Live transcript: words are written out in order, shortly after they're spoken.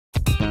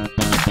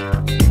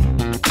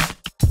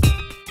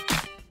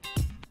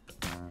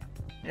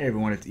Hey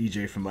everyone, it's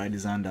EJ from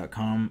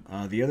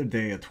ByDesign.com. The other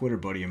day, a Twitter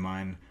buddy of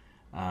mine,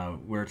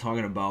 we were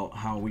talking about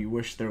how we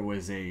wish there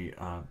was a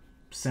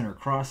center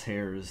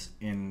crosshairs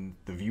in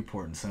the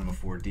Viewport in Cinema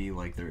 4D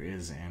like there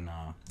is in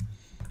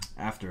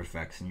After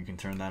Effects, and you can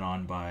turn that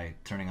on by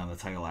turning on the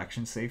title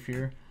action safe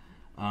here.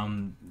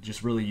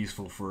 Just really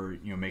useful for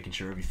making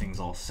sure everything's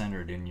all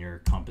centered in your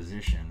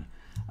composition.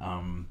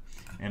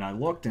 And I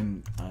looked,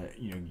 and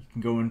you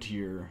can go into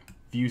your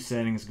view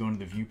settings, go into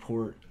the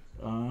Viewport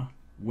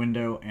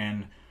window,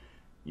 and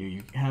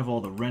you have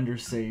all the render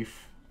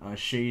safe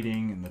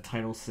shading and the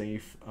title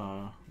safe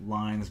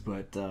lines,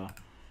 but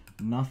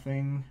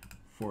nothing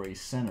for a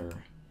center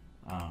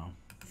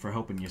for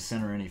helping you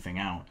center anything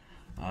out.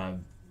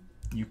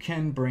 You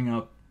can bring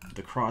up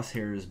the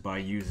crosshairs by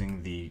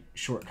using the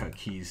shortcut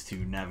keys to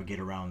navigate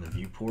around the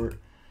viewport,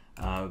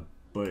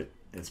 but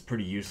it's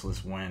pretty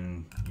useless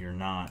when you're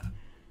not,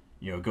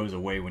 it goes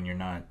away when you're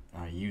not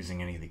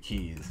using any of the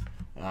keys.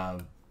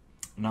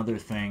 Another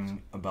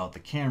thing about the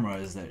camera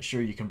is that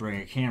sure, you can bring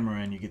a camera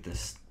and you get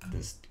this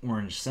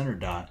orange center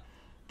dot,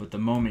 but the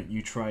moment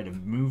you try to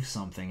move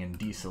something and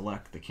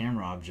deselect the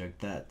camera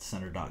object, that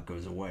center dot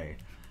goes away.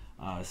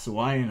 So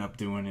what I end up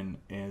doing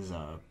is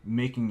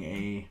making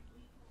a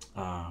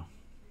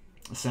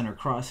center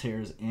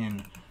crosshairs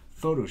in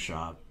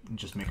Photoshop, and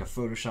just make a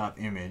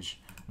Photoshop image,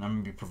 and I'm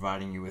going to be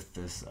providing you with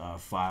this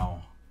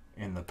file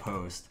in the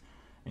post,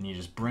 and you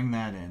just bring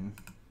that in.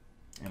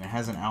 And it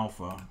has an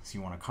alpha, so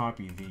you want to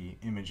copy the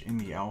image in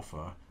the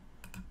alpha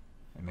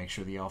and make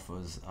sure the alpha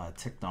is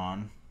ticked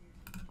on.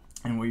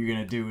 And what you're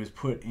going to do is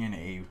put in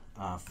a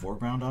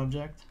foreground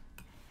object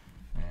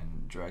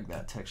and drag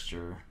that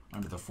texture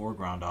under the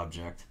foreground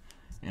object,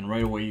 and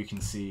right away you can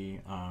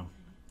see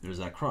there's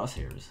that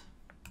crosshairs,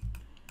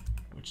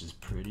 which is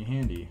pretty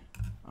handy.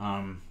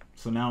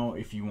 So now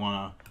if you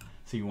want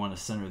to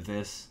center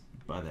this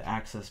by the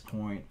access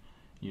point,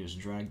 you just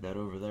drag that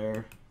over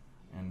there,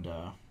 and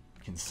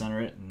can center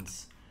it,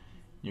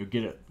 and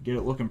get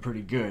it looking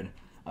pretty good.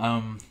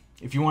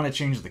 If you want to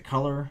change the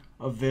color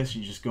of this,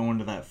 you just go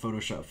into that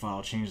Photoshop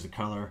file, change the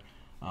color,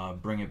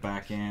 bring it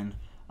back in.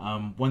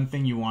 One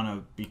thing you want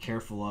to be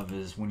careful of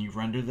is when you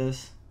render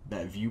this,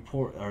 that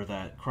viewport or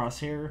that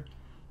crosshair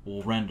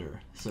will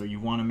render. So you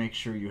want to make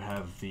sure you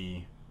have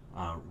the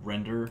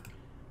render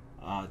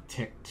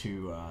tick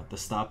to the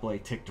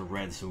stoplight tick to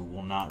red, so it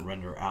will not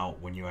render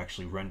out when you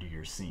actually render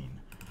your scene.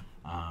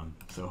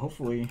 So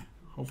hopefully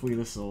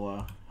this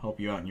will help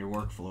you out in your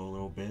workflow a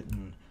little bit.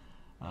 And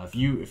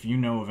if you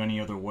know of any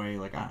other way,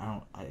 like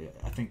I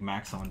think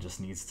Maxon just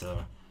needs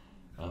to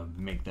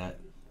make that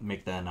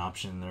an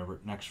option in their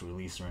next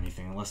release or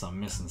anything, unless I'm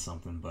missing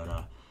something.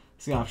 But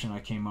it's the option I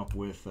came up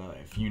with.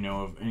 If you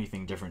know of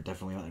anything different,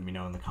 definitely let me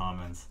know in the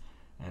comments.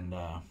 And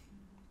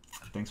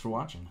thanks for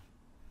watching.